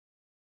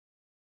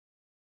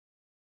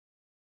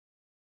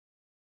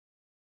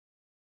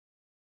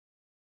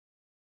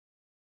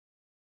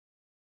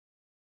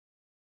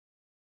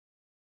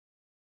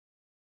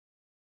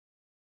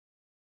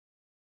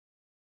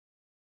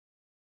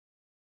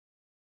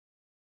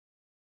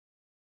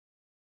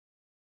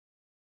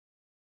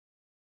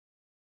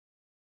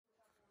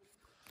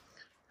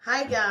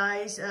Hi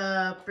guys,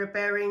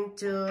 preparing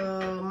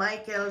to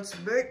Michael's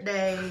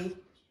birthday,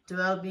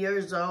 12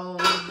 years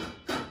old,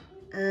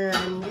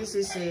 and this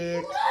is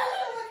it.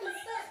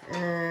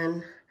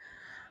 And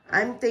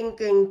I'm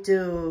thinking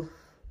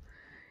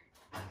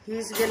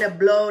he's gonna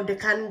blow the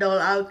candle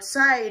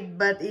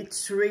outside, but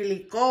it's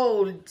really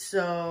cold,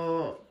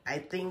 so I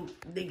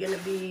think they're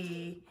gonna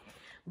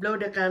blow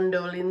the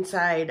candle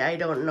inside. I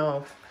don't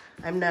know,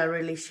 I'm not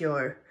really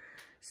sure.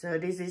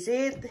 So this is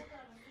it.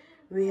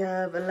 We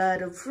have a lot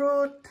of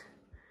fruit,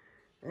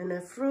 and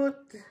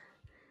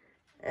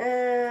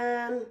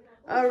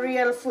our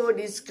real food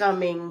is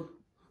coming.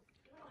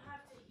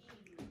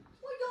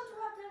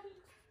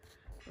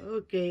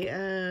 Okay,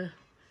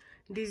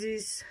 this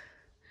is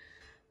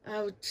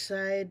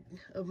outside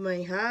of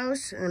my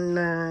house,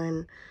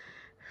 and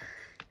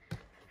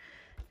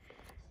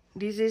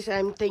this is,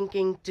 I'm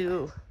thinking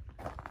to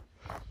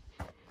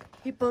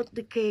put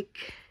the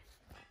cake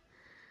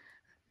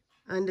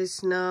on the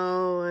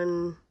snow,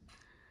 and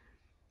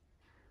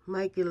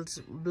Michael's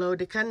blow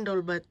the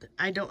candle, but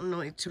I don't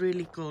know, it's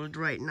really cold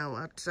right now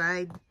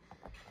outside.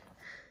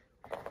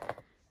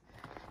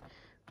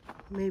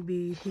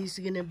 Maybe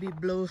he's gonna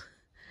blow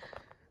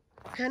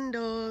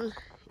candle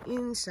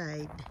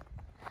inside.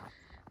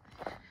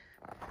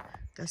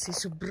 Kasi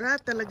sobra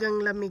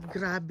talagang lamig,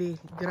 grabe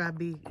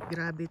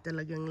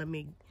talagang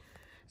lamig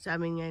sa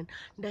amin ngayon.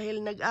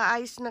 Dahil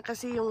nag-a-ice na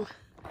kasi yung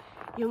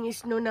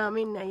snow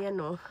namin,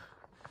 ayan oh.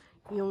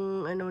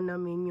 Yung ano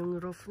namin, yung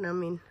roof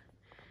namin.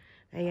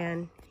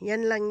 Ayan,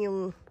 yan lang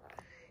yung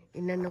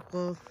inano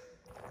ko.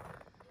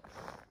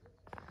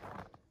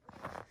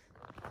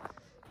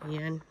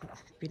 Ayan,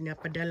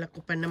 pinapadala ko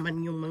pa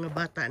naman yung mga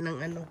bata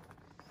ng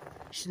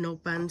snow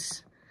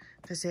pants.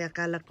 Kasi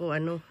akala ko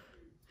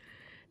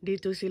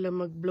dito sila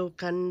mag-blow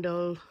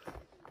candle.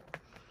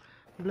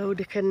 Blow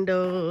the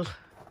candle.